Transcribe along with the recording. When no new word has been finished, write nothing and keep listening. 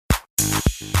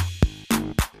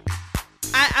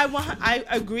I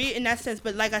agree in that sense,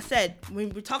 but like I said, when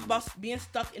we talk about being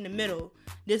stuck in the middle,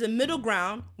 there's a middle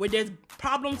ground where there's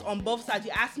problems on both sides.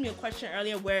 You asked me a question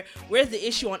earlier where's the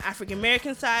issue on African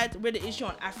American side, where's the issue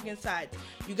on African side.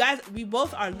 You guys, we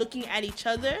both are looking at each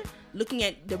other, looking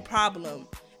at the problem,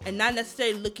 and not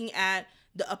necessarily looking at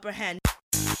the upper hand.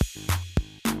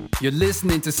 You're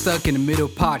listening to Stuck in the Middle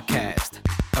podcast,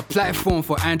 a platform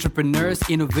for entrepreneurs,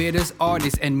 innovators,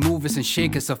 artists, and movers and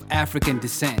shakers of African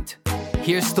descent.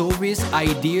 Hear stories,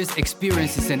 ideas,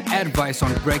 experiences, and advice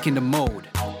on breaking the mold.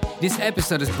 This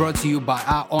episode is brought to you by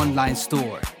our online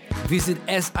store. Visit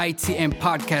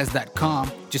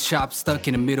sitmpodcast.com. Just shop Stuck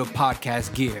in the Middle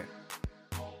podcast gear.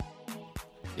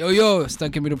 Yo,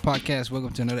 Stuck in the Middle podcast.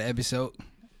 Welcome to another episode.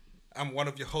 I'm one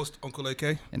of your hosts, Uncle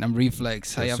AK. And I'm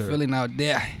Reflex. How y'all feeling out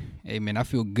there? Hey, man, I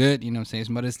feel good. You know what I'm saying? It's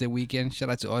Mother's Day weekend. Shout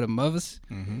out to all the mothers.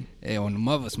 Hey, on the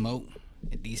mothers mode.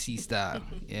 DC style.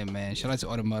 Yeah, man. Shout out to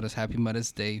all the mothers. Happy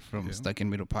Mother's Day from Stuck in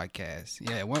the Middle podcast.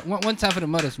 Yeah, one time for the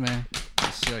mothers, man.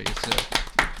 Yes, sir.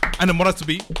 And the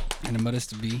mothers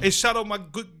to be. Hey, shout out my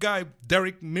good guy,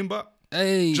 Derek Mimba.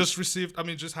 Hey. Just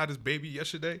had his baby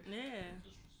yesterday. Yeah.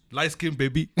 Light-skinned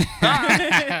baby.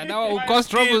 That one will cause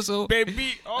trouble, so.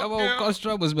 Baby. That one will cause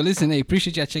troubles. But listen, hey,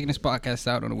 appreciate y'all checking this podcast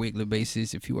out on a weekly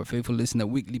basis. If you are a faithful listener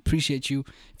weekly, appreciate you.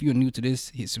 If you're new to this,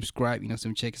 hit subscribe.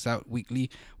 Check us out weekly.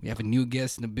 We have a new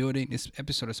guest in the building. This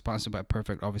episode is sponsored by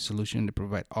Perfect Office Solution to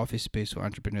provide office space for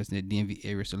entrepreneurs in the DMV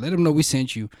area. So let them know we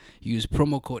sent you. Use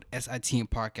promo code SITM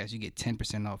podcast. You get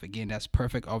 10% off. Again, that's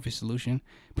Perfect Office Solution,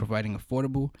 providing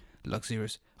affordable,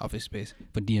 luxurious office space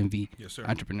for DMV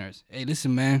entrepreneurs. Hey,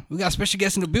 listen, man, we got a special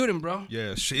guest in the building, bro.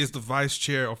 Yeah, she is the vice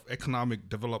chair of economic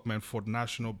development for the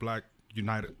National Black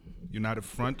United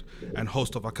Front and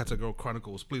host of Akata Girl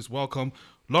Chronicles. Please welcome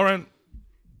Lauren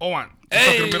Owen. Hey.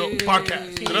 Stuck in the Middle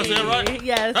podcast. Did I say it right?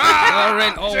 Yes.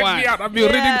 Lauren Owen. Check me out. I've been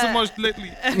reading too much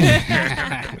lately.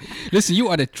 Listen, you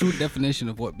are the true definition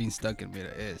of what being stuck in the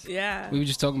middle is. Yeah. We were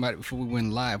just talking about it before we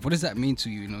went live. What does that mean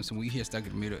to you? So when you hear stuck in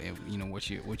the middle, and what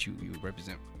you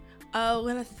represent.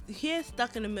 When I hear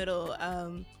stuck in the middle,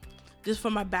 just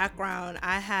from my background,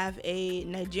 I have a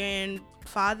Nigerian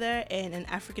father and an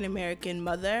African American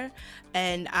mother,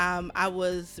 and I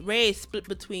was raised split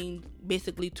between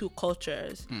basically two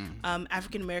cultures,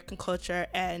 African American culture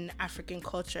and African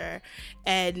culture,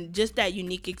 and just that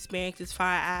unique experience as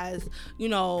far as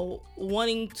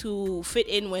wanting to fit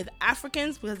in with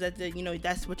Africans, because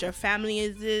that's what your family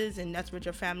is and that's what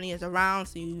your family is around,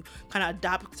 so you kind of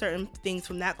adopt certain things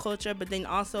from that culture, but then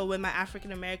also with my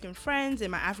African American friends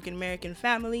and my African American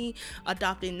family,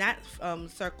 adopting that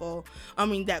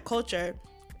that culture.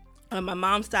 My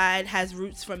mom's side has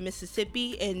roots from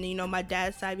Mississippi, and my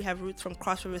dad's side, we have roots from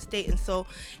Cross River State, and so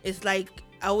it's like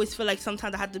I always feel like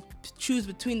sometimes I have to choose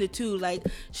between the two. Like,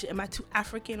 am I too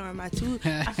African or am I too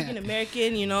African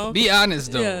American? Be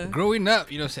honest though. Growing up,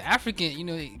 say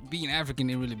African. Being African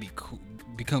didn't really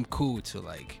become cool to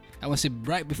like. I want to say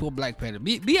right before Black Panther.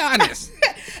 Be honest.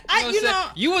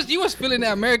 You was feeling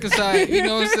the American side. You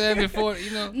know what I'm saying? Before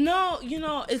No,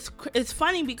 it's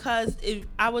funny because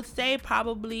I would say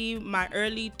probably my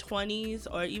early 20s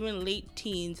or even late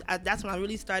teens. That's when I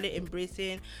really started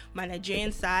embracing my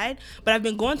Nigerian side. But I've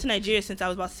been going to Nigeria since I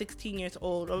was about 16 years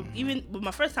old. Or even my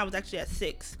first time was actually at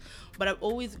 6. But I've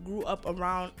always grew up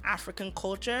around African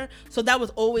culture, so that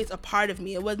was always a part of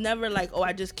me. It was never like,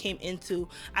 I just came into.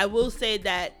 I will say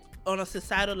that on a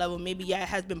societal level, maybe it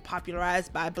has been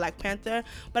popularized by Black Panther,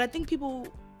 but I think people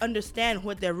understand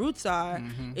what their roots are.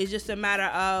 It's just a matter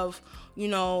of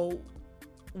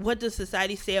what does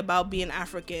society say about being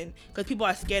African, because people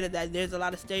are scared of that. There's a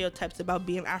lot of stereotypes about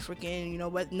being African,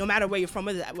 no matter where you're from,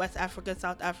 whether it's West Africa,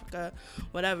 South Africa,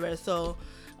 whatever. So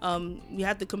you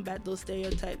have to combat those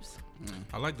stereotypes.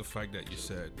 I like the fact that you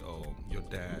said your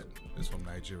dad is from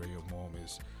Nigeria, your mom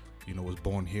is was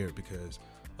born here, because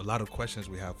a lot of questions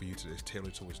we have for you today is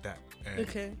tailored towards that.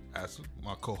 And as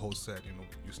my co-host said,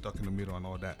 you're stuck in the middle and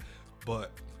all that.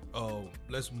 But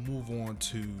let's move on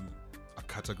to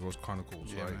Akata Girls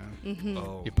Chronicles, right?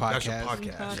 Your podcast. That's your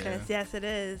podcast. Yeah. Yes, it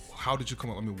is. How did you come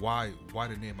up? Why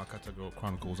the name Akata Girl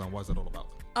Chronicles, and what's that all about?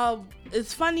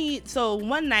 It's funny. So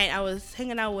one night I was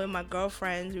hanging out with my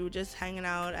girlfriends. We were just hanging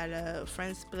out at a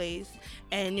friend's place,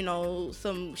 and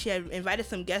she had invited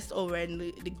some guests over, and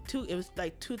it was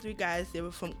like 2-3 guys. They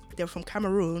were from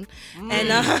Cameroon, and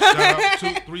shout out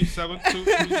 237.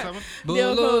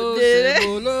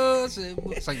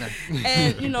 It's like that.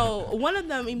 And one of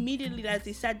them immediately, as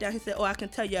he sat down, he said, "Oh, I can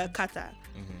tell you're a kata."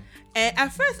 And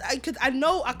at first, because I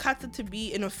know akata to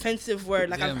be an offensive word.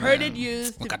 Like, I've heard it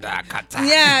used.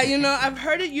 Yeah, you know, I've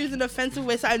heard it used in an offensive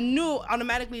way. So I knew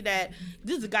automatically that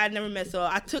this is a guy I never met. So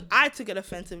I took it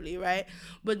offensively, right?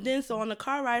 But then, so on the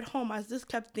car ride home, I just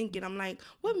kept thinking, I'm like,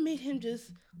 what made him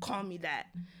just call me that?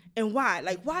 And why?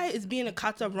 Like, why is being a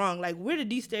kata wrong? Like, where did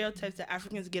these stereotypes that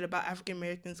Africans get about African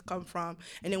Americans come from?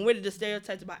 And then where did the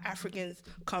stereotypes about Africans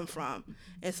come from?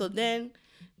 And so then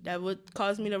that would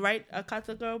cause me to write a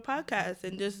Kata Girl podcast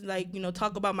and just, like, you know,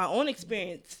 talk about my own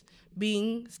experience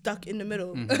being stuck in the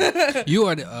middle. Mm-hmm. You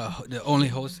are the only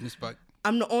host in this podcast?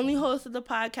 I'm the only host of the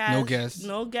podcast. No guests?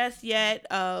 No guests yet.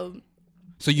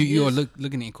 So you are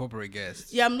looking to incorporate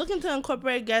guests? Yeah, I'm looking to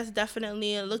incorporate guests,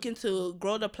 definitely, and looking to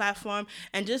grow the platform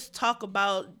and just talk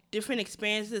about different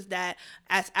experiences that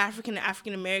as African and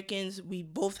African Americans we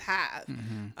both have.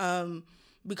 Mm-hmm.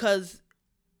 Because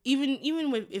even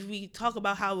if we talk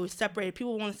about how we're separated,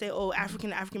 people want to say, oh,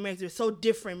 African and African Americans are so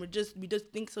different. We just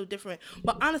think so different.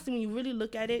 But honestly, when you really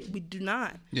look at it, we do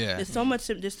not. Yeah. There's so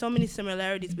many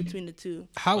similarities between the two.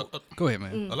 Go ahead,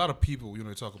 man. A lot of people, you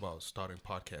know, talk about starting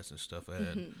podcasts and stuff,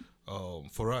 and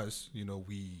for us, you know,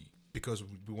 because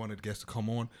we wanted guests to come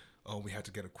on, we had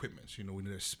to get equipment. You know, we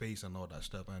needed space and all that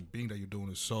stuff. And being that you're doing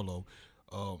this solo,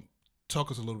 talk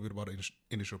us a little bit about the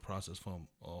initial process from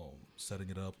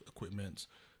setting it up, equipment.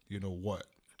 You know, what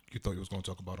you thought you was going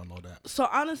to talk about and all that. So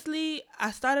honestly,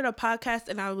 I started a podcast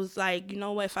and I was like, you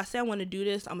know what, if I say I want to do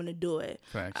this, I'm going to do it.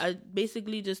 Facts. I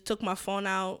basically just took my phone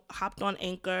out, hopped on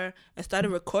Anchor, and started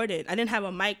recording. I didn't have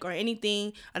a mic or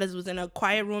anything. I just was in a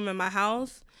quiet room in my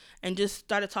house and just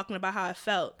started talking about how I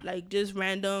felt. Like, just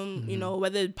random, you know,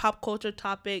 whether pop culture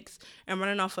topics, and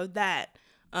running off of that.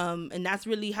 And that's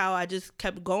really how I just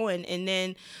kept going. And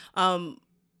then,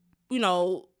 you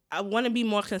know, I want to be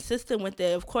more consistent with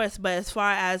it, of course, but as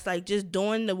far as, like, just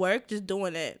doing the work, just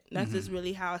doing it. That's just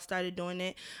really how I started doing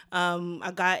it. I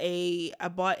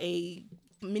bought a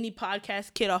mini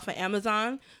podcast kit off of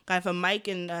Amazon. Got a mic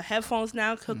and headphones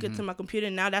now. Hook it to my computer.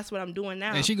 Now that's what I'm doing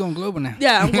now. And she going global now.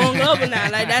 Yeah, I'm going global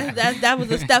now. Like, that was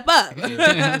a step up.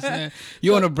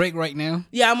 You on a break right now?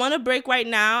 Yeah, I'm on a break right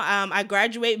now. I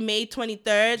graduate May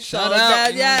 23rd. Shut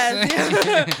up.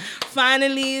 Yes.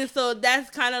 Finally. So that's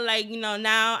kind of like, you know,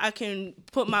 now I can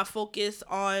put my focus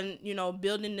on, you know,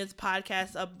 building this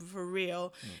podcast up for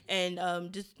real and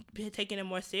just taking it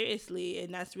more seriously.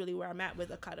 And that's really where I'm at with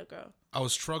Akata Girl. I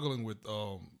was struggling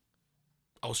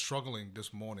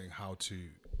this morning how to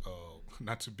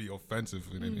not to be offensive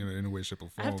in any way, shape, or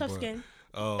form. I have tough skin.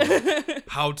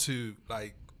 How to,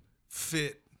 like,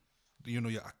 fit, you know,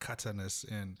 your akata-ness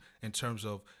in terms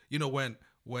of, you know, when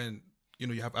you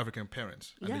know you have African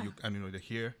parents and you know they're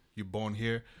here, you're born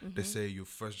here. They say you're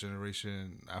first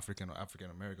generation African or African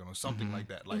American or something like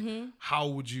that. Like, how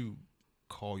would you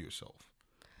call yourself?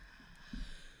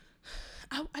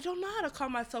 I don't know how to call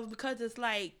myself because it's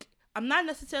like I'm not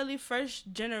necessarily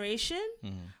first generation.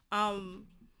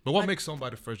 But what makes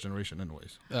somebody first generation,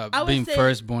 anyways? Being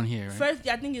first born here. Right? First,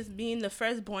 I think it's being the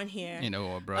first born here. You know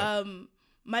what, bro?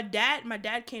 My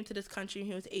dad came to this country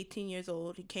when he was 18 years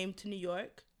old. He came to New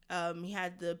York. He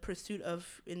had the pursuit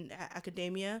of in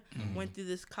academia, went through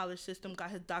this college system, got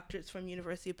his doctorates from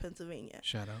University of Pennsylvania.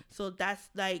 Shout out. So that's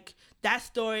like that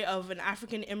story of an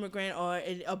African immigrant or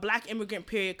a black immigrant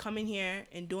period coming here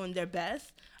and doing their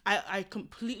best. I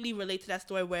completely relate to that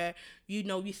story where, you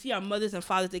know, we see our mothers and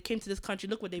fathers, they came to this country,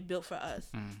 look what they built for us,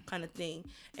 kind of thing.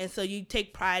 And so you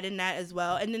take pride in that as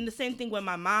well. And then the same thing with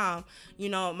my mom. You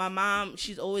know, my mom,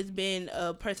 she's always been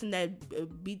a person that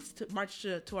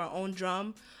marches to her own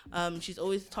drum. She's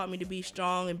always taught me to be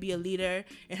strong and be a leader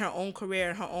in her own career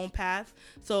and her own path.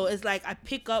 So it's like I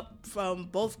pick up from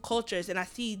both cultures and I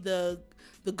see the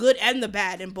good and the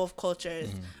bad in both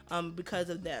cultures because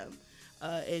of them.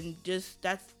 And just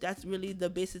that's really the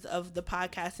basis of the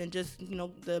podcast and just, you know,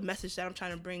 the message that I'm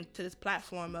trying to bring to this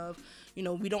platform of, you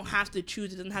know, we don't have to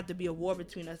choose. It doesn't have to be a war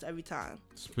between us every time.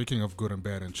 Speaking of good and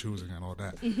bad and choosing and all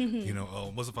that, you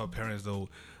know, most of our parents, though,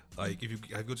 like, if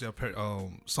I go to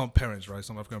some parents, right,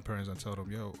 some African parents, and tell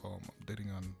them, yo, I'm dating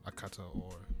an Akata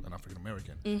or an African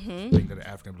American, think that the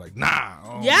African be like, nah.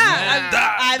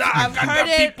 I've heard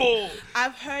it. People.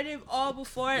 I've heard it all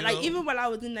before. You like know? Even when I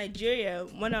was in Nigeria,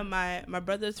 one of my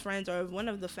brother's friends or one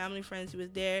of the family friends who was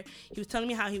there, he was telling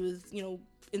me how he was, you know,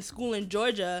 in school in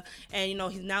Georgia, and, you know,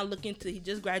 he's now he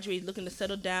just graduated, looking to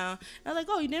settle down. And I was like,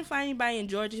 oh, you didn't find anybody in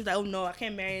Georgia? He's like, oh no, I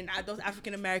can't marry those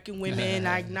African American women.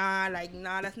 nah,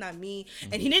 that's not me.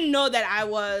 And he didn't know that I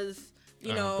was,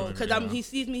 you know, because he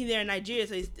sees me there in Nigeria,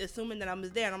 so he's assuming that I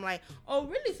was there. And I'm like, oh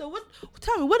really? So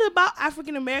tell me, what about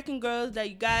African American girls that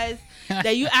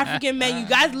you African men, you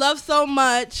guys love so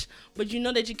much? but you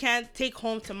know that you can't take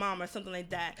home to mom or something like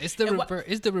that. It's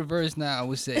the reverse now. I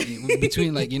would say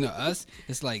between like us,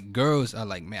 it's like girls are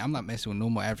like, man, I'm not messing with no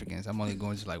more Africans. I'm only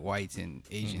going to like whites and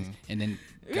Asians, and then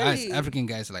guys, really? African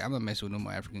guys are like, I'm not messing with no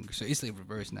more African. So it's like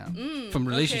reverse now from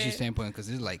relationship standpoint, because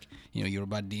it's like you're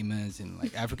about demons and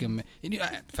like African men.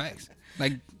 Facts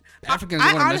like. Africans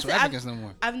don't want to mess with Africans no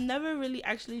more. I've never really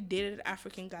actually dated an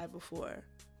African guy before.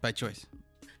 By choice?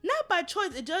 Not by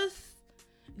choice. It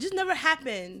just never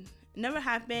happened. Never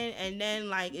happened, and then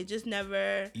like it just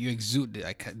never. You exude the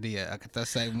Akata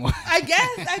side more. I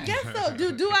guess so.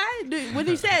 Do I? When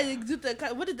you say exude the,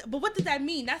 what does that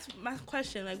mean? That's my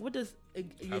question. Like, what does?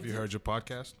 Have you heard your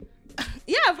podcast?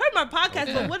 Yeah, I've heard my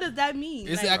podcast, but what does that mean?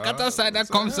 It's like, the Akata side that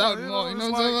comes out more. You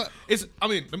know what I'm saying? It's. I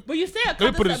mean, but you say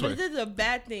Akata side, but this is a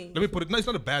bad thing. Let me put it. No, it's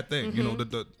not a bad thing. You know,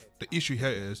 the issue here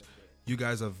is you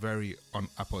guys are very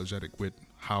unapologetic with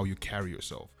how you carry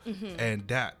yourself, and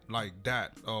that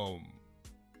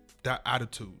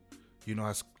attitude,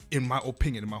 has, in my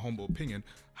humble opinion,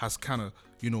 has kind of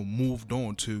moved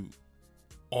on to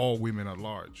all women at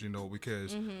large,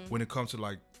 because when it comes to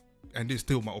like, and this is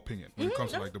still my opinion, when it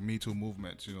comes to like the Me Too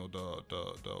movements,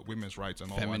 the women's rights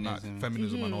and all whatnot,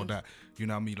 feminism and all that, you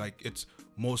know what I mean? Like it's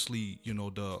mostly,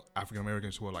 the African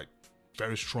Americans who are like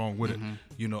very strong with it.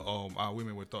 Our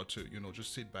women were thought to,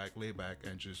 just sit back, lay back,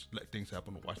 and just let things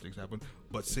happen, watch things happen.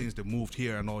 But since they moved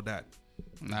here and all that,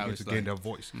 now it's to gain their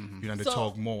voice. They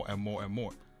talk more and more and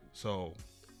more. So.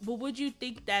 But would you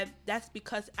think that that's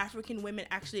because African women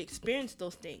actually experience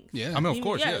those things? Yeah, I mean, of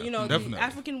course, yeah, definitely.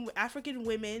 African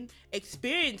women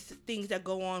experience things that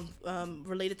go on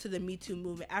related to the Me Too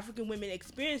movement. African women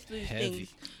experience these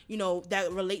things,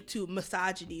 that relate to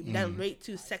misogyny, that relate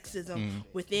to sexism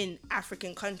within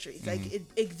African countries. Like it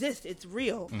exists, it's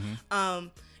real,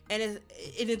 and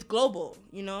it's global.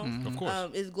 Of course,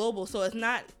 it's global. So it's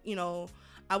not,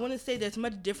 I wouldn't say there's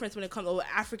much difference when it comes to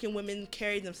African women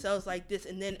carry themselves like this,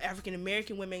 and then African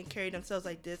American women carry themselves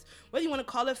like this. Whether you want to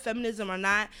call it feminism or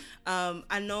not,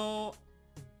 I know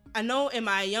in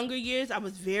my younger years I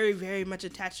was very, very much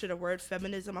attached to the word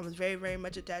feminism. I was very, very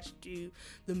much attached to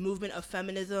the movement of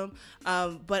feminism.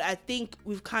 But I think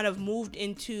we've kind of moved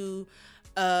into,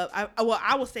 I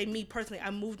will say me personally,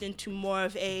 I moved into more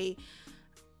of a,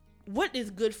 what is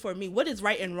good for me? What is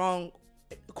right and wrong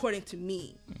according to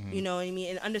me, you know what I mean,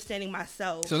 and understanding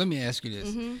myself. So let me ask you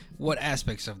this: what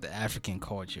aspects of the African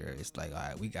culture is like, all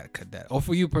right, we gotta cut that? Or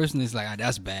for you personally, it's like, all right,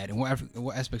 that's bad. And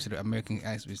what aspects of the American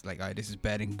aspects is like, all right, this is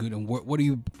bad and good? And what are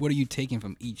you taking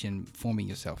from each and forming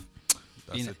yourself?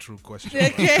 That's a true question. Okay,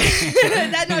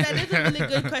 that is a really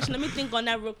good question. Let me think on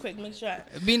that real quick. Make sure.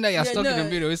 Being that you're stuck in the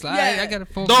middle, it's like, I gotta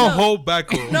focus. Don't hold back.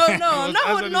 Bro. No, I'm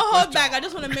not hold back. I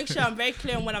just want to make sure I'm very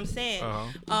clear on what I'm saying.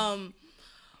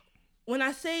 When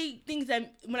I see things in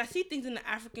the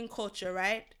African culture,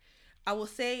 right, I will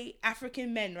say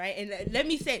African men, right? And let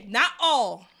me say, not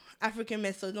all African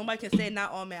men, so nobody can say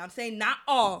not all men. I'm saying not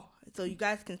all, so you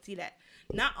guys can see that.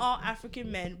 Not all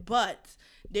African men, but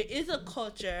there is a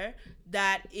culture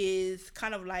that is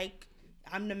kind of like,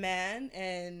 I'm the man,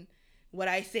 and what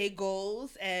I say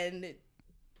goes, and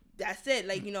that's it.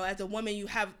 Like, as a woman,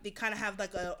 they kind of have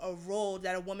like a role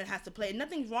that a woman has to play. And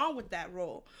nothing's wrong with that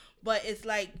role, but it's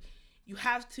like, you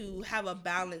have to have a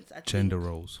balance. I think. Gender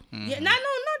roles. Yeah, not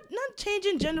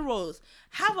changing gender roles.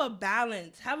 Have a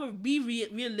balance. Be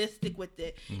realistic with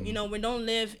it. We don't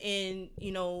live in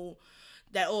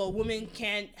that a woman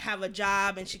can't have a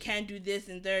job and she can't do this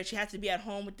and that. She has to be at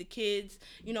home with the kids.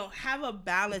 Have a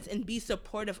balance and be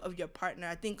supportive of your partner.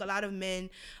 I think a lot of men,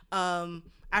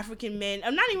 African men, I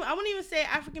wouldn't even say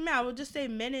African men, I would just say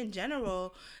men in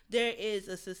general, there is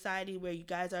a society where you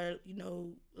guys are,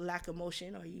 lack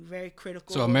emotion, or you very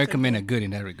critical. So American men are good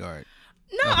in that regard.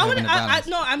 No,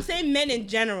 I'm saying men in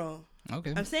general.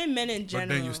 Okay. I'm saying men in general.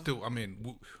 But then you still, I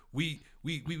mean, we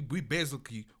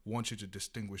basically want you to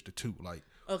distinguish the two. Like,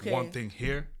 one thing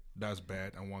here, that's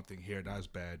bad, and one thing here, that's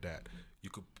bad, that you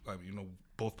could,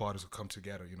 both parties will come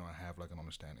together, and have like an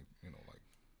understanding, like,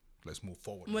 let's move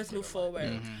forward. Let's move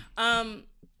forward.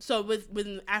 So with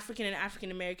African and African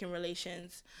American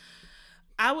relations,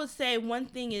 I would say one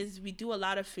thing is we do a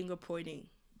lot of finger pointing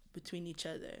between each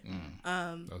other.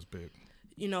 That's big.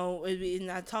 And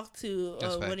I talked to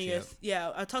one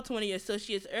of your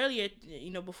associates earlier,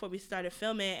 before we started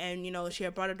filming, and she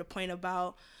had brought up the point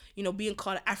about being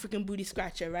called an African booty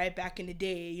scratcher, right? Back in the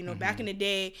day, back in the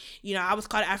day, I was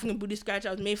called an African booty scratcher.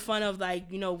 I was made fun of, like,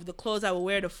 the clothes I would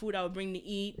wear, the food I would bring to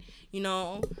eat,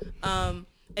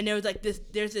 and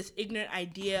there's this ignorant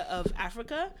idea of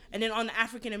Africa. And then on the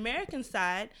African American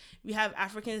side, we have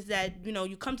Africans that,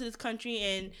 you come to this country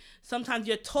and sometimes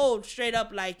you're told straight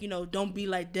up, like, don't be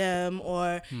like them,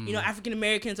 or African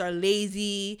Americans are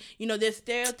lazy. There's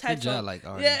stereotypes.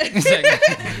 Yeah.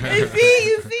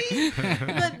 you see,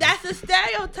 but that's a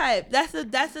stereotype. That's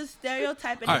a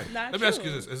stereotype, and all it's right, not let true. me ask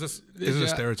you this: is this a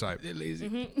stereotype? They're lazy.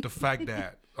 Mm-hmm. The fact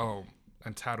that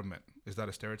entitlement, is that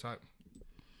a stereotype?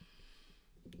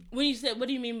 What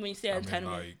do you mean when you say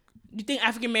entitlement? You think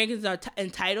African Americans are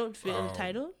entitled? Feel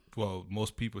entitled? Well,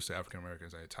 most people say African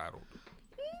Americans are entitled.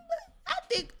 I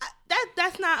think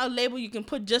that's not a label you can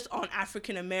put just on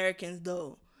African Americans,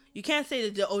 though. You can't say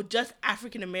that just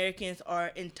African Americans are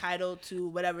entitled to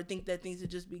whatever. Think that things should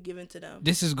just be given to them.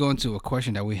 This is going to a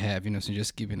question that we have, so just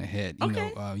skipping ahead.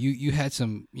 Okay. You had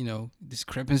some,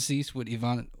 discrepancies with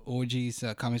Yvonne Orji's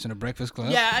comments on the Breakfast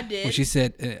Club. Yeah, I did. Where she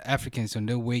said Africans on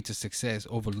their way to success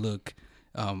overlook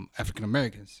African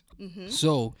Americans. Mm-hmm.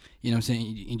 So, what I'm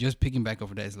saying? And just picking back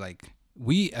over that, is like,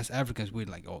 we as Africans, we're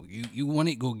like, oh, you want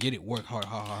it, go get it, work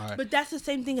hard. But that's the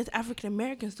same thing as African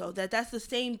Americans, though. That's the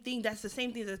same thing. That's the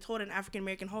same thing that's told in African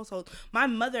American households. My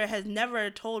mother has never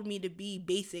told me to be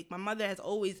basic. My mother has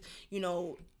always,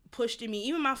 pushed in me,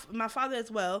 even my father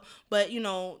as well. But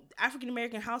African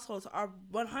American households are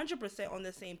 100% on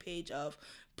the same page of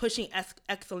pushing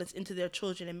excellence into their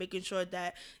children and making sure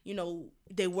that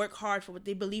they work hard for what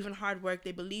they believe in. Hard work.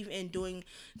 They believe in doing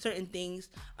certain things.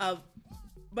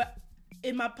 But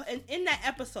in that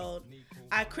episode,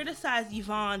 I criticized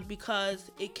Yvonne because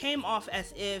it came off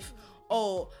as if,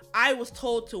 I was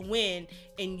told to win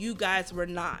and you guys were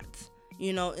not.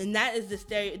 And that is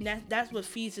the that's what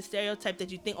feeds the stereotype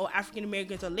that you think, African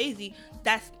Americans are lazy.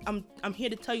 I'm here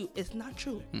to tell you it's not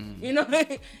true.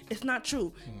 It's not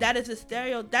true. That is a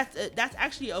that's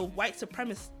actually a white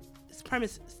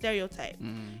supremacist stereotype.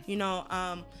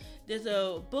 There's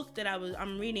a book that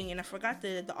I'm reading, and I forgot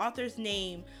the author's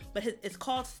name, but it's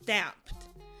called Stamped,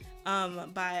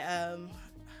 by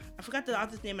I forgot the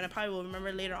author's name, and I probably will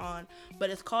remember later on, but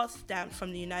it's called Stamped,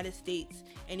 from the United States,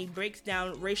 and he breaks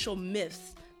down racial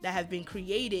myths that have been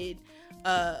created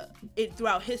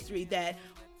throughout history, that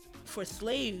for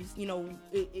slaves,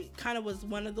 it kind of was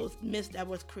one of those myths that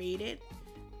was created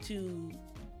to,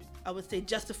 I would say,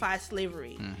 justify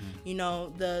slavery.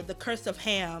 Mm-hmm. The curse of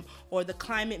Ham, or the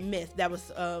climate myth that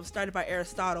was started by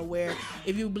Aristotle, where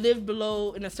if you lived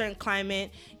below in a certain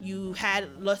climate, you had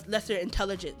lesser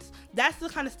intelligence. That's the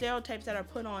kind of stereotypes that are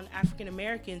put on African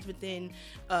Americans within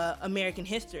American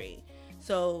history.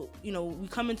 So, we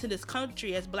come into this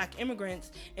country as Black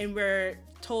immigrants, and we're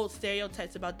told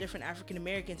stereotypes about different African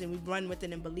Americans, and we run with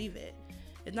it and believe it.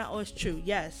 It's not always true.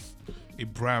 Yes.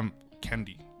 Ibram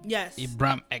Kendi. Yes.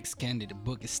 Ibram X. Kendi. The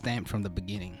book is Stamped from the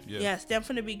beginning. Yeah, Stamped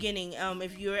from the beginning.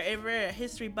 If you're ever a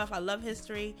history buff, I love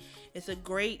history. It's a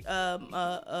great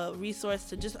resource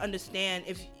to just understand,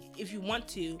 if you want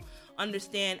to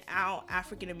understand how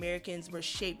African Americans were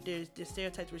shaped, the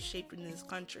stereotypes were shaped in this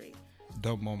country.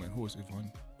 Dumb moment. Who is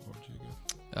Yvonne?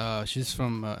 She's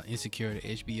from Insecure, the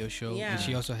HBO show, yeah. And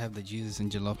she also have the Jesus and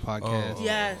Jollof podcast.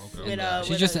 Yes, okay.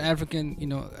 She's just an African,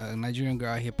 Nigerian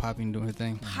girl out here popping, doing her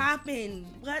thing. Popping,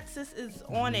 what sis is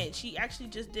on it? She actually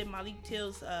just did Malik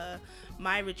Till's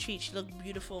My Retreat. She looked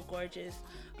beautiful, gorgeous.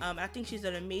 I think she's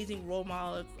an amazing role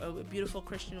model, a beautiful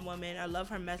Christian woman. I love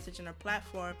her message and her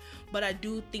platform, but I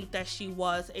do think that she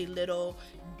was a little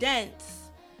dense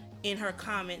in her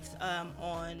comments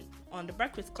on the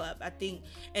Breakfast Club. I think,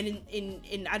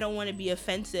 and I don't want to be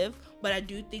offensive, but I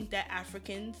do think that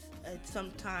Africans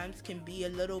sometimes can be a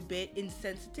little bit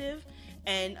insensitive,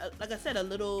 and like I said, a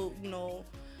little,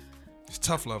 it's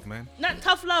tough love, man. Not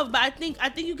tough love, but I think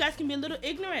you guys can be a little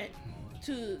ignorant.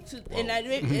 And I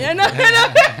know,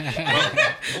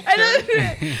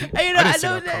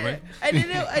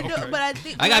 but I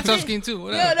think I got tough skin too.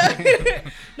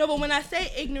 No, but when I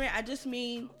say ignorant, I just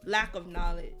mean lack of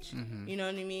knowledge. Mm-hmm. You know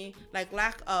what I mean? Like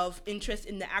lack of interest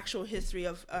in the actual history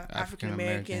of African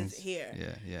Americans here.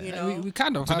 Yeah. We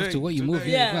kind of have to. What you move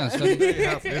here? Yeah. They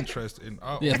have interest in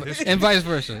our history. And vice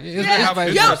versa. And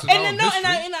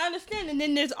I understand. And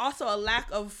then there's also a lack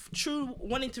of true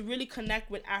wanting to really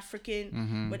connect with African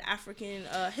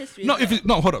history. No,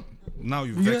 hold up. Now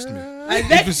you vexed me.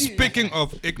 If you're speaking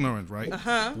of ignorant, right?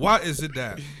 Why is it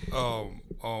that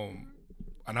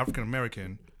an African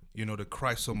American, they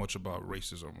cry so much about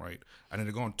racism, right? And then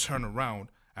they're gonna turn around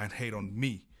and hate on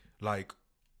me like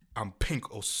I'm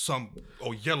pink or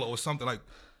yellow or something. Like,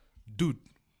 dude,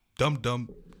 dumb.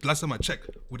 Last time I checked,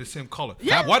 we're the same color.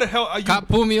 Yeah. Why the hell are you? Cop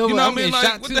pull me over. You know what I mean?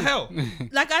 Like, what the hell?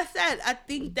 Like I said, I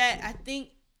think.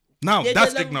 Now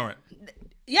that's ignorant.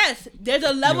 Yes, there's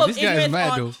a level of ignorance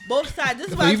on both sides. This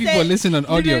is what I'm saying. People listen on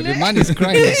audio. Their mind is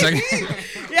crying.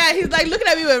 Yeah, he's like looking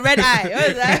at me with red eye. What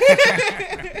is that?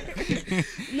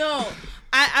 No,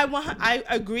 I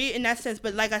agree in that sense.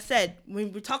 But like I said,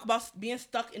 when we talk about being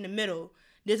stuck in the middle,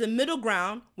 there's a middle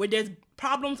ground where there's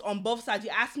problems on both sides.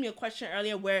 You asked me a question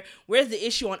earlier where's the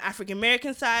issue on African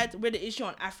American sides, where's the issue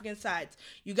on African sides.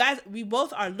 You guys, we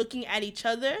both are looking at each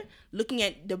other, looking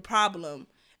at the problem,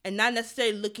 and not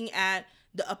necessarily looking at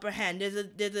the upper hand.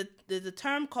 There's a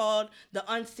term called the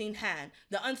unseen hand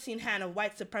of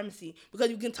white supremacy, because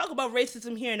we can talk about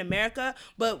racism here in America,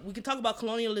 but we can talk about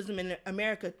colonialism in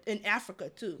America, in Africa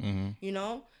too. Mm-hmm. You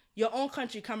know, your own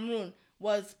country, Cameroon,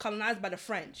 was colonized by the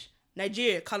French.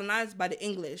 Nigeria colonized by the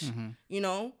English. Mm-hmm. You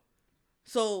know,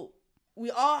 so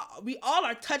we all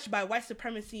are touched by white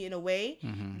supremacy in a way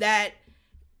that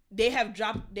they have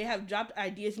dropped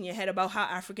ideas in your head about how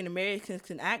African Americans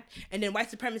can act, and then white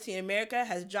supremacy in America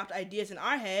has dropped ideas in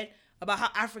our head about how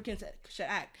Africans should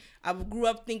act. I grew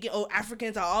up thinking,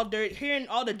 Africans are all dirty. Hearing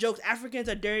all the jokes, Africans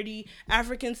are dirty.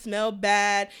 Africans smell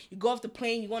bad. You go off the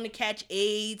plane, you want to catch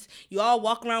AIDS. You all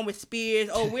walk around with spears.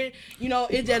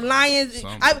 Is there lions?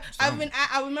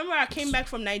 I remember I came back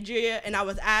from Nigeria and I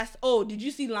was asked, did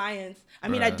you see lions? I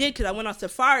mean, I did because I went on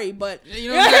safari, but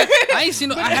I ain't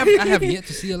seen. I have yet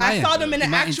to see a lion. I saw them in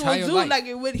an actual zoo, like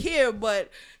it would here,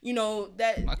 but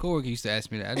that. My coworker used to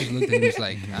ask me that. I just looked at him,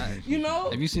 like,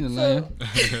 have you seen a lion?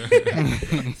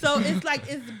 So it's like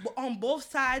it's on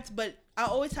both sides, but I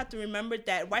always have to remember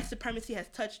that white supremacy has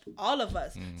touched all of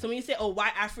us. So when you say,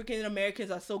 why African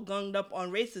Americans are so gunged up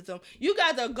on racism, you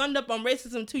guys are gunned up on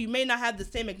racism too. You may not have the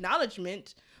same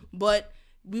acknowledgement, but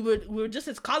we were just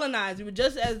as colonized. We were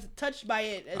just as touched by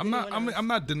it. As I'm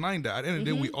not denying that. At the end of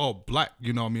the day, we all black.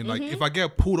 You know what I mean? Like if I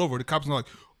get pulled over, the cops are like,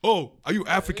 "Oh, are you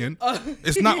African?"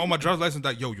 It's not on my driver's license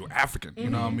that you're African.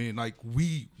 You know what I mean? Like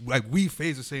we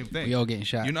face the same thing. We all getting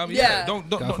shot. You know what I mean? Yeah. Don't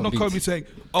call me saying,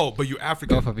 "But you're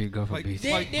African." Go for beats.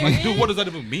 Dude, what does that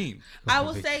even mean? I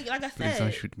will say, like I said, please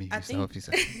don't shoot me. I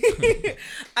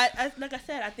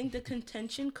think the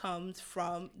contention comes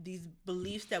from these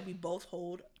beliefs that we both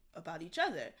hold about each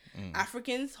other.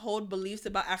 Africans hold beliefs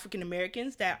about African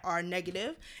Americans that are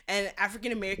negative, and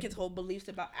African Americans hold beliefs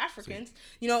about Africans.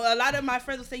 A lot of my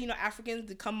friends will say, Africans,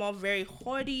 they come off very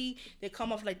haughty. They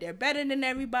come off like they're better than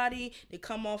everybody. They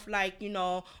come off like,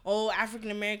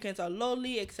 African Americans are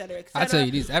lowly, etc., etc. I tell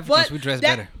you, these Africans, we dress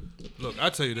better. Look, I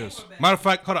tell you this. Matter of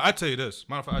fact, hold on. I tell you this.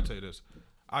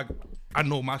 I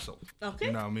know myself. Okay.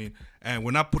 You know what I mean? And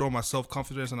when I put on my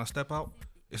self-confidence and I step out,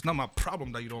 it's not my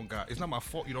problem that you don't got. It's not my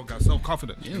fault you don't got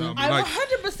self-confidence. You know what I mean?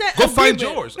 I 100% go find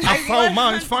yours. I found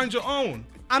mine. Find your own.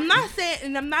 I'm not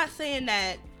saying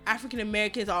that African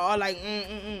Americans are all like,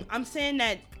 I'm saying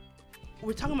that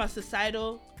we're talking about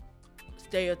societal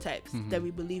stereotypes that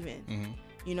we believe in.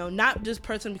 Not just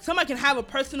personal. Somebody can have a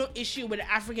personal issue with an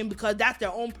African because that's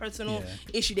their own personal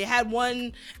issue. They had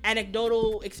one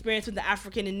anecdotal experience with the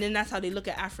African, and then that's how they look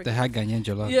at Africans. They had Ghanaian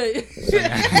jollof. Yeah.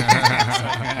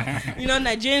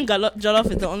 Nigerian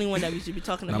jollof is the only one that we should be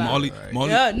talking about.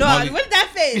 What's that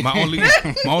face? My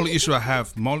only issue I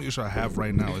have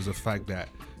right now is the fact that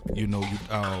you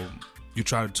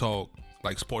try to talk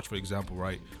like sports, for example,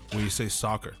 right? When you say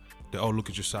soccer, they all look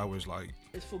at you sideways like,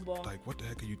 it's football. Like, what the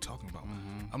heck are you talking about?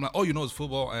 I'm like, it's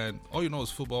football and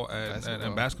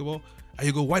basketball. And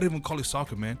you go, why do they even call it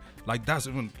soccer, man? Like, that's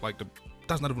not even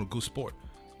a good sport.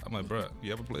 I'm like, bruh,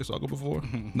 you ever played soccer before?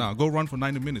 Nah, go run for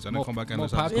 90 minutes and then come back and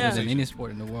let's have a conversation. Than any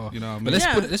sport in the world. You know what I mean?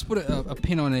 But let's put a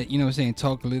pin on it. You know what I'm saying?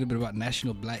 Talk a little bit about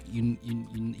National Black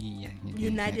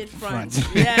United Front.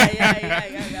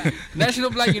 Yeah. National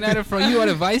Black United Front. You are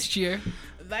the vice chair.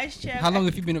 Vice chair. How long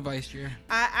have you been a vice chair?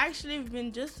 I actually have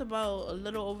been just about a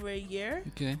little over a year.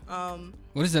 Okay.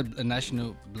 What is a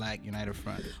National Black United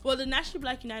Front? Well, the National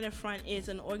Black United Front is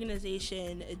an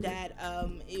organization that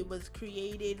it was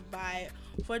created by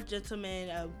four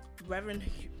gentlemen, Reverend.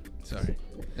 Sorry,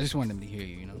 I just wanted them to hear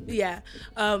you. Yeah.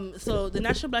 So the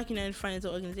National Black United Front is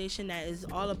an organization that is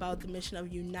all about the mission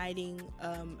of uniting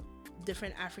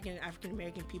different African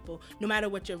American people, no matter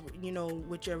what your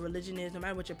religion is, no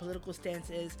matter what your political stance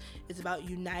is. It's about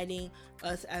uniting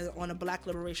us on a Black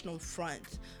liberational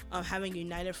front, having a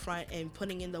united front and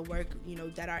putting in the work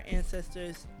that our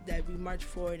ancestors, that we march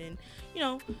forward and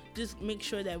just make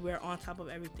sure that we're on top of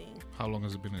everything. How long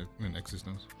has it been in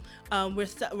existence?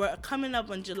 We're coming up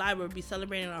on July. We'll be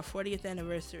celebrating our 40th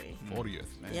anniversary. 40th.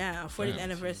 Yeah, our 40th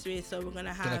anniversary. So we're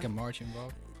gonna have like a march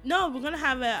involved. No, we're gonna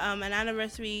have an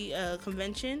anniversary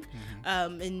convention,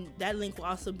 and that link will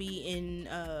also be in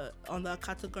on the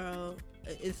Akata Girl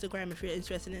Instagram if you're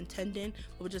interested in attending.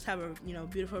 We'll just have a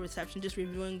beautiful reception, just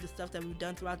reviewing the stuff that we've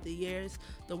done throughout the years,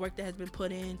 the work that has been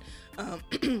put in.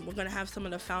 We're gonna have some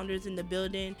of the founders in the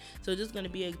building, so it's just gonna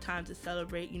be a time to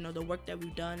celebrate the work that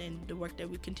we've done and the work that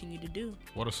we continue to do.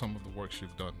 What are some of the works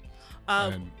you've done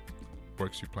and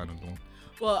works you plan on doing?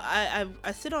 Well,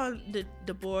 I sit on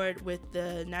the board with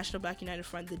the National Black United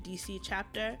Front, the DC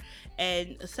chapter,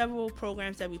 and several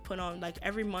programs that we put on. Like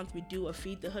every month we do a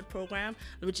Feed the Hood program,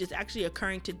 which is actually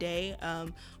occurring today,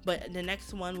 but the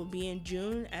next one will be in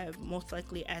June, most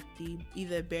likely at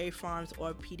either Berry Farms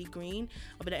or PD Green.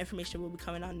 But that information will be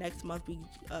coming out next month. We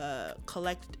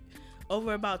collect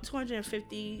over about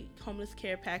 250 homeless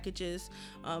care packages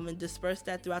and disperse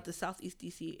that throughout the Southeast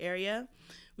DC area.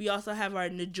 We also have our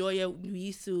Njoya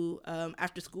Wisu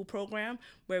after school program,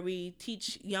 where we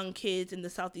teach young kids in the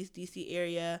Southeast DC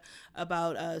area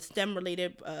about STEM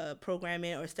related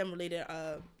programming or STEM related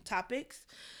topics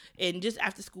and just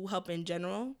after school help in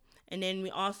general. And then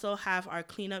we also have our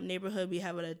Cleanup Neighborhood. We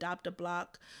have an Adopt a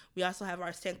Block. We also have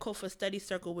our Sankofa Study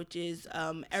Circle, which is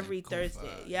every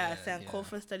Thursday.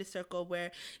 Sankofa Study Circle,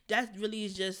 where that really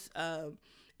is just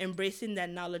embracing that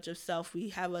knowledge of self. We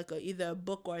have like either a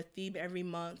book or a theme every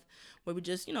month where we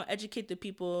just educate the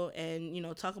people and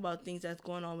talk about things that's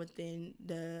going on within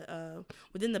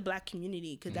the Black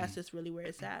community, because that's just really where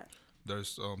it's at.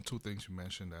 There's two things you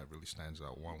mentioned that really stands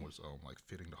out. One was like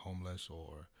feeding the homeless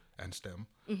and STEM.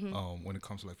 When it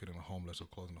comes to like feeding the homeless or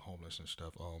clothing the homeless and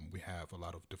stuff, we have a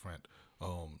lot of different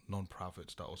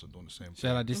non-profits that also doing the same thing.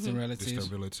 Shout out Distant Relatives.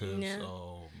 Distant Relatives. Yeah.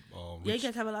 You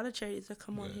guys have a lot of charities that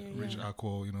come on here. Rich Aqua,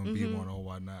 B1 or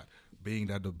whatnot. Being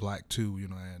that the Black too,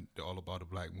 and they're all about the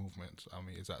Black movements. I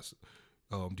mean, is that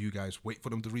do you guys wait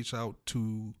for them to reach out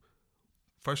to?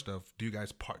 First off, do you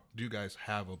guys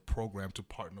have a program to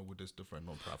partner with these different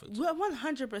nonprofits? Well,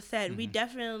 100%. We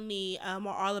definitely are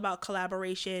all about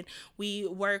collaboration. We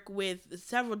work with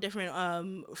several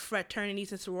different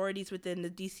fraternities and sororities within the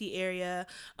DC area.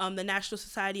 The National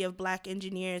Society of Black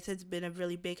Engineers has been a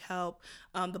really big help.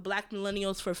 The Black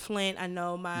Millennials for Flint. I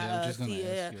know my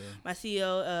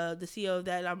CEO, the CEO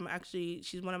that I'm actually,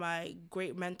 she's one of my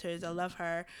great mentors. I love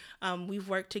her. We've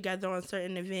worked together on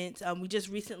certain events. We just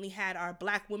recently had our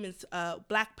Black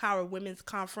Power Women's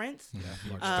Conference.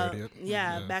 March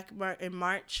 30th. Back in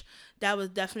March. That was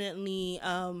definitely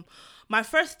my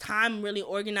first time really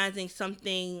organizing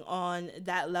something on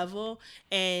that level,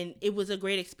 and it was a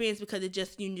great experience because you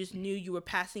just knew you were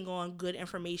passing on good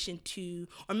information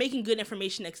or making good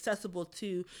information accessible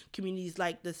to communities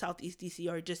like the Southeast DC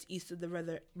or just east of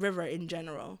the river in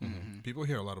general. People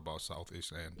hear a lot about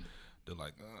Southeast and they're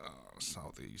like,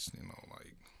 Southeast,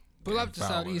 like. Pull up to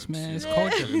Southeast, man. It's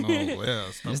culture.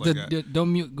 It's the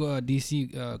Don't Mute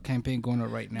DC campaign going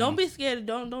on right now. Don't be scared.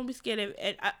 Don't be scared of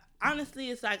it. Honestly,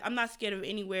 it's like I'm not scared of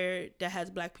anywhere that has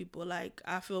Black people. Like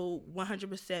I feel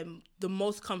 100% the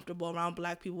most comfortable around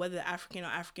Black people, whether they're African or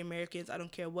African Americans. I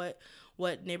don't care what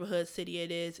neighborhood, city it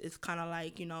is. It's kind of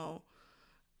like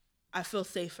I feel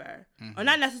safer, or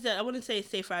not necessarily. I wouldn't say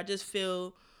safer. I just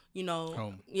feel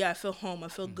home. Yeah, I feel home. I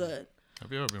feel good.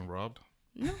 Have you ever been robbed?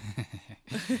 No.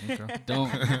 Okay.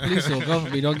 Please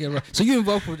don't get robbed. So you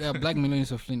involved with Black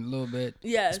Millennials of Flint a little bit.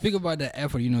 Yeah. Speak about the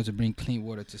effort, to bring clean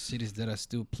water to cities that are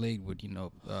still plagued with,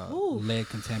 lead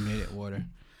contaminated water.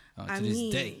 To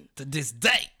this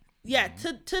day. Yeah,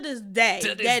 to this day.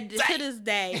 To this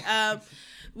day.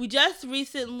 We just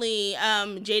recently,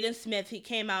 Jaden Smith, he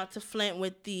came out to Flint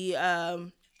with the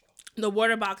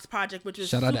Water Box Project, which was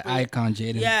shout out to Icon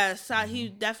Jaden. Yes, he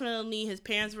definitely, his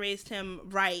parents raised him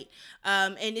right,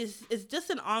 and it's just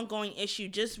an ongoing issue.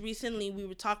 Just recently, we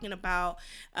were talking about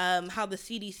how the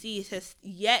CDC has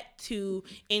yet to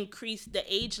increase the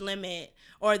age limit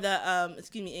or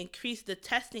increase the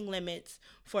testing limits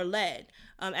for lead.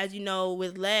 As you know,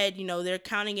 with lead, they're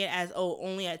counting it as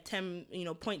only at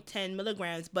 0.10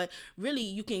 milligrams, but really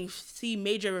you can see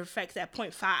major effects at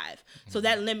 0.5. So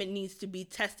that limit needs to be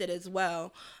tested as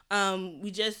well.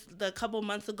 A couple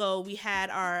months ago, we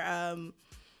had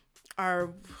our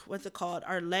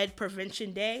lead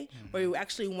prevention day, where we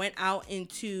actually went out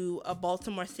into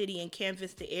Baltimore City and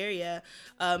canvassed the area,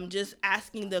 just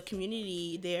asking the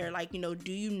community there, like,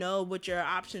 do you know what your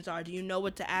options are? Do you know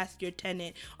what to ask your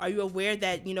tenant? Are you aware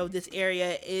that, this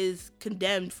area is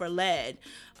condemned for lead?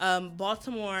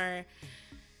 Baltimore,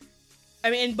 I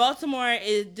mean, in Baltimore,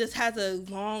 it just has a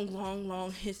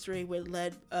long history with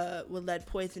lead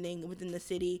poisoning within the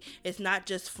city. It's not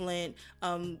just Flint.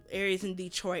 Areas in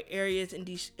Detroit, areas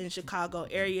in Chicago,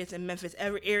 areas in Memphis,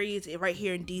 areas right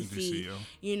here in DC.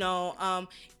 You know,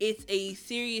 it's a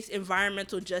serious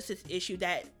environmental justice issue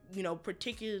that, you know,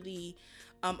 particularly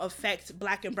affects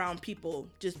Black and brown people,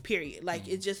 just period. Like,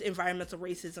 it's just environmental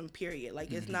racism, period.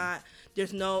 Like, it's not,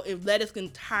 lead is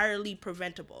entirely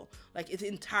preventable. Like, it's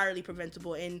entirely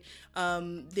preventable. And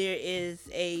there is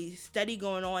a study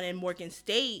going on in Morgan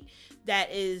State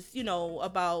that is, you know,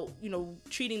 about, you know,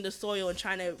 treating the soil and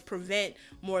trying to prevent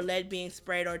more lead being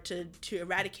spread or to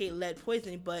eradicate lead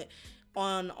poisoning. But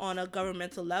on a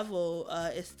governmental level,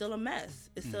 it's still a mess.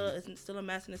 It's still a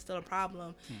mess, and it's still a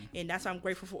problem. And that's why I'm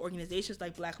grateful for organizations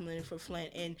like Black Millennium for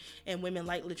Flint and women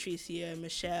like Latricia and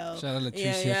Michelle. Shout out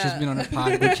Latricia. She's been on the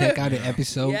pod. Go check out the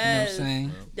episode. Yes, you know what I'm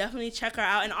saying? Definitely check her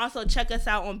out. And also check us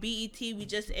out on BET. We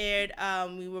just aired.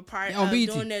 We were part of BET.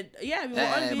 doing it. Yeah, we were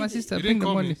on BET. My sister, you didn't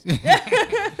call me.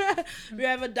 We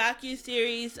have a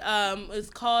docu-series. It's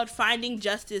called Finding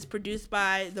Justice, produced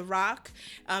by The Rock.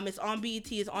 It's on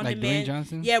BET. It's on like demand. Dwayne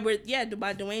Johnson? Yeah,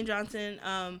 by Dwayne Johnson.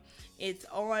 It's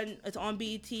on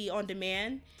BET on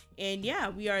demand, and yeah,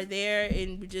 we are there,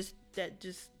 and we just shout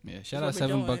out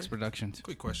 $7 Productions.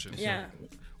 Quick question. Yeah.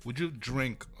 So, would you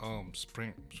drink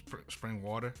spring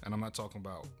water? And I'm not talking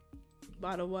about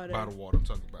bottled water. I'm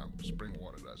talking about spring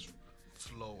water that's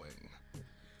flowing.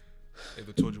 If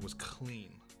they told you it was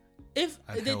clean. If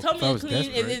they told me it was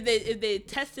clean, if they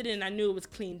tested it and I knew it was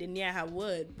clean, then yeah, I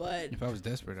would. But if I was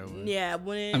desperate, I would. Yeah, I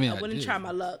wouldn't try my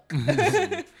luck.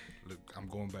 Look, I'm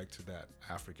going back to that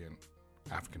African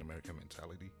American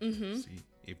mentality. See,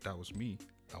 if that was me,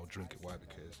 I would drink it. Why?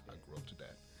 Because I grew up to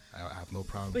that. I have no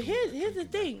problem. But here's the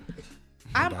thing.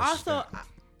 I'm also.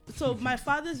 So my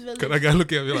father's village. Cause I gotta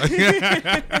look at me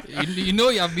like. you know,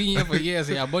 y'all been here for years,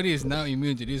 and your body is now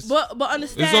immune to this. But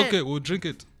understand. It's okay. We'll drink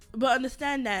it. But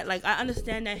understand that, like, I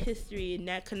understand that history and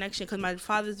that connection, because my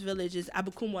father's village is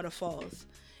Abukum Waterfalls.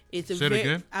 It's a Say it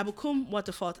again? Abukum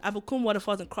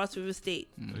Waterfalls in Cross River State.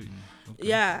 Okay.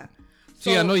 Yeah.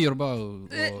 So I know Yoruba.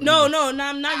 No,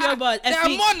 I'm not Yoruba. There are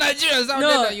more Nigerians out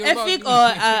there than Yoruba. Efik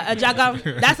or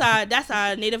Ajagam. That's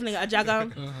our native language,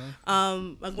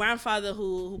 Ajagam. My grandfather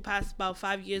who passed about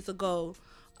 5 years ago.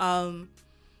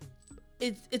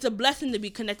 It's a blessing to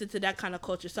be connected to that kind of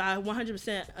culture. So I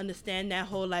 100% understand that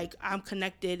whole, like, I'm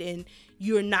connected and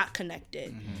you're not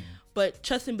connected. But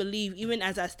trust and believe, even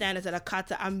as I stand as an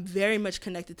Akata, I'm very much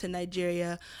connected to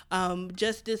Nigeria.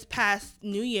 Just this past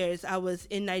New Year's, I was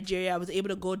in Nigeria. I was able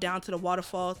to go down to the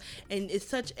waterfalls, and it's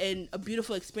such a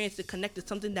beautiful experience to connect to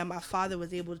something that my father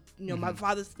was able to, you know, my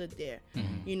father stood there.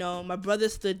 You know, my brother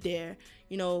stood there.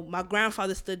 You know, my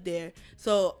grandfather stood there.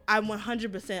 So I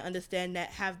 100% understand that,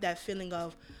 have that feeling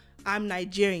of, I'm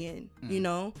Nigerian, you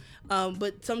know?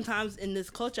 But sometimes in this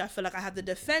culture, I feel like I have to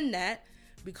defend that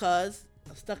because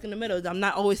I'm stuck in the middle. I'm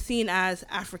not always seen as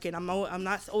African. I'm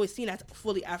not always seen as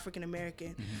fully African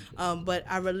American. But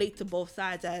I relate to both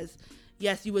sides as,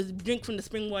 yes, you would drink from the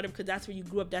spring water because that's where you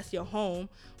grew up, that's your home.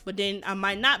 But then I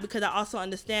might not, because I also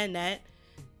understand that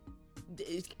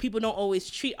people don't always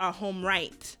treat our home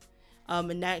right.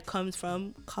 And that comes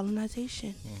from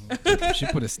colonization. She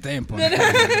put a stamp on it.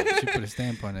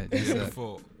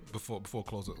 Before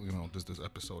close, you know, this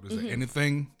episode, is there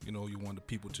anything, you know, you want the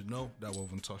people to know that we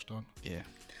haven't touched on? Yeah.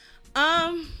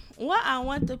 What I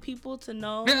want the people to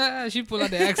know. She pulled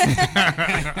out the accent.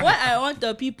 What I want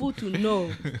the people to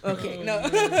know. Okay,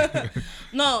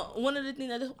 no. One of the things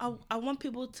that I want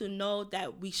people to know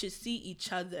that we should see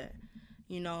each other.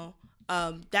 You know.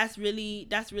 That's really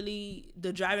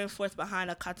the driving force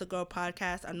behind a Kata Girl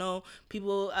podcast. I know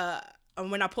people,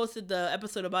 when I posted the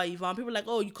episode about Yvonne, people were like,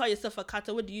 oh, you call yourself a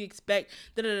Kata, what do you expect?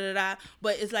 But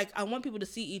it's like, I want people to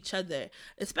see each other,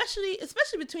 especially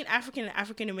between African and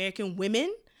African American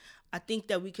women. I think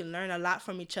that we can learn a lot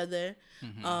from each other.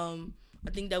 I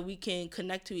think that we can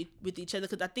connect with each other,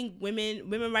 because I think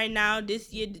women right now, this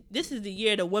is the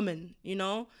year of the woman, you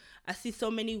know? I see so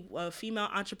many female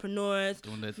entrepreneurs,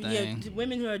 doing their thing.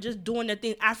 Women who are just doing their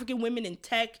thing. African women in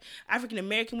tech, African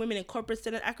American women in corporate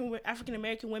center, African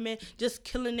American women just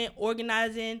killing it,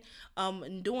 organizing,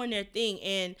 and doing their thing.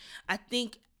 And I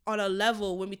think on a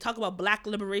level, when we talk about Black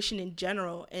liberation in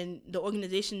general, and the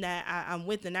organization that I'm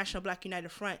with, the National Black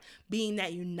United Front, being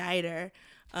that uniter.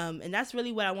 And that's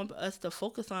really what I want us to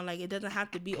focus on. Like, it doesn't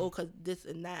have to be, cause this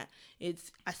and that.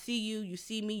 It's, I see you, you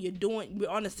see me, we're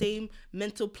on the same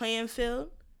mental playing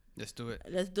field. Let's do it.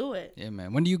 Let's do it. Yeah,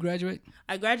 man. When do you graduate?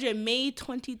 I graduate May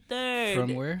 23rd.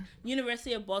 From where?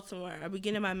 University of Baltimore. I'm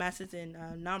beginning my master's in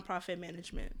nonprofit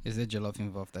management. Is there jollof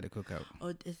involved at the cookout?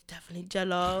 Oh, it's definitely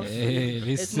jollof. Hey, it's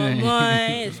listen.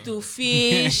 mamon. It's stew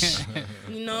fish.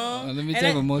 You know. Let me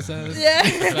take mimosas.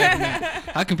 Yeah.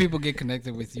 How can people get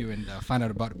connected with you and find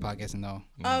out about the podcast and all?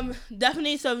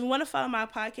 Definitely. So if you want to follow my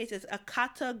podcast, it's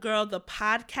Akata Girl the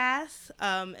podcast,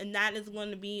 and that is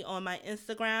going to be on my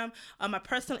Instagram. My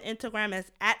personal Instagram is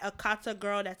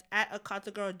 @AkataGirl. That's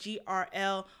 @AkataGirl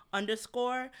GRL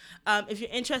 _. If you're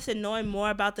interested in knowing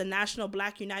more about the National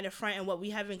Black United Front and what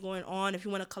we have been going on, if you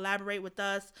want to collaborate with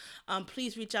us,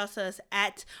 please reach out to us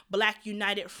at Black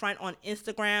United Front on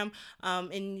Instagram,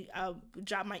 and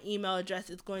drop my email address.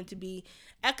 It's going to be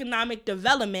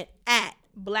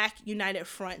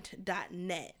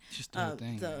economicdevelopment@blackunitedfront.net. Just do a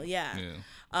thing. So yeah.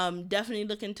 Definitely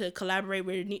looking to collaborate.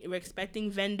 We're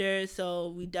expecting vendors, so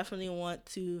we definitely want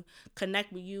to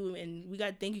connect with you, and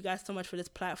thank you guys so much for this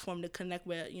platform to connect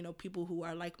with people who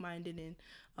are like-minded and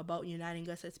about uniting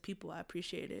us as people. I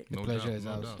appreciate it. No pleasure is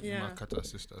doubt. ours. Yeah. My kata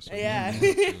sister. So Yeah.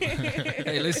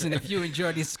 Hey, listen, if you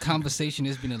enjoyed this conversation,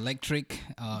 it's been electric.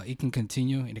 It can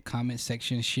continue in the comment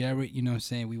section. Share it. You know what I'm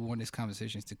saying? We want this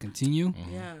conversation to continue.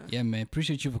 Yeah, man.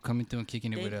 Appreciate you for coming through and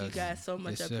kicking it with us. Thank you guys so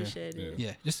much. Yes, I appreciate it.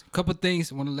 Yeah, just a couple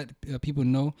things. I want to let people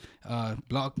know.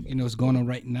 Blog, is going on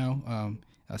right now.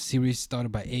 A series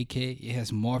started by AK. It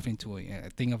has morphed into a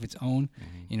thing of its own.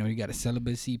 You got a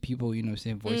celibacy people,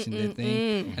 voicing their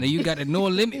thing. And then you got a no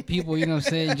limit people,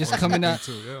 just coming out.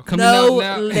 Coming out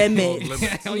now. Limit.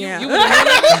 Oh, Yeah. you with a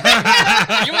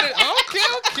no limit?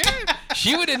 Okay.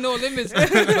 She with the no limits.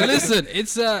 But listen,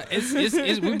 it's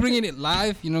we're bringing it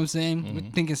live. You know what I'm saying?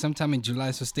 We're thinking sometime in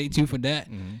July, so stay tuned for that.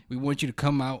 We want you to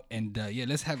come out and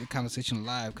let's have the conversation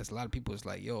live, because a lot of people is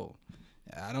like, yo,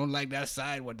 I don't like that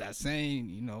side, what that's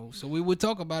saying, So we will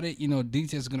talk about it.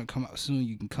 Details gonna come out soon.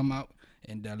 You can come out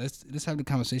and let's have the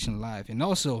conversation live. And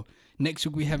also next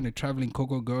week we having the Traveling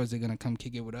Cocoa Girls. They're gonna come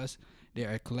kick it with us.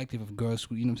 They're a collective of girls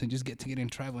who, just get together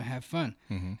and travel and have fun.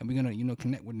 And we're gonna,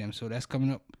 connect with them. So that's coming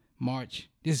up March.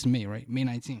 This is May, right? May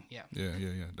 19th. Yeah,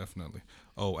 definitely.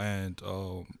 Oh, and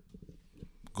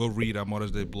go read our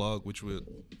Mother's Day blog, which will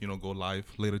go live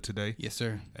later today. Yes,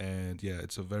 sir. And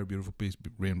it's a very beautiful piece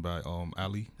written by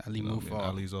Ali Mufar.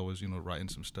 Ali's always writing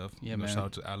some stuff. Yeah, man. Shout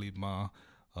out to Ali Ma,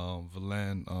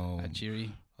 Valan,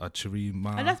 Achiri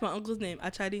Ma. And that's my uncle's name,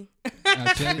 Achadi.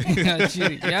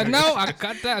 Achiri. Yeah, no,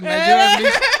 Akata,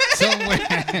 Nigerian somewhere.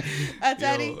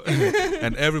 Achadi.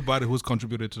 And everybody who's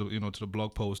contributed to to the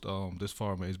blog post this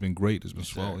far, man, it's been great. It's been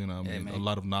swell. A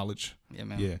lot of knowledge. Yeah,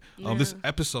 man. Yeah. This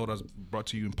episode is brought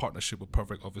to you in partnership with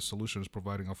Perfect Office Solutions,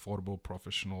 providing affordable,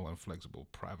 professional, and flexible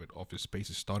private office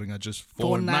spaces starting at just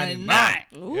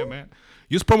 $4.99. Yeah, man.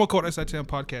 Use promo code SITM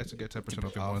Podcast to get 10%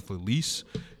 off your monthly lease.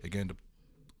 Again,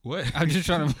 what? I'm just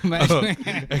trying to imagine.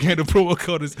 Again, the promo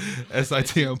code is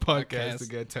SITM Podcast to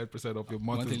get 10% off your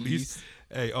monthly lease.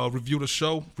 Hey, review the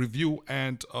show,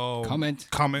 and comment,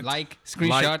 like,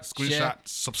 screenshot, share.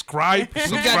 subscribe,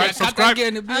 subscribe to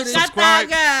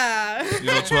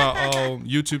our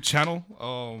YouTube channel.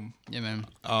 Yeah, man.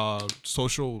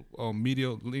 Social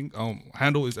media link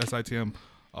handle is SITM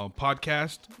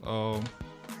Podcast. We're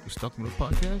stuck with the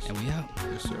podcast, and we out.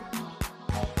 Yes, sir.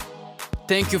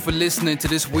 Thank you for listening to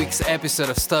this week's episode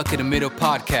of Stuck in the Middle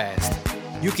podcast.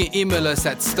 You can email us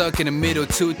at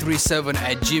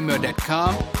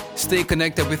stuckintthemiddle237@gmail.com. Stay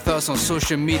connected with us on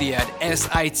social media at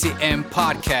SITM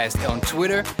Podcast on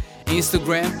Twitter,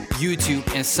 Instagram, YouTube,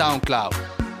 and SoundCloud.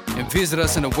 And visit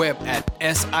us on the web at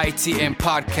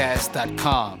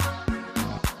sitmpodcast.com.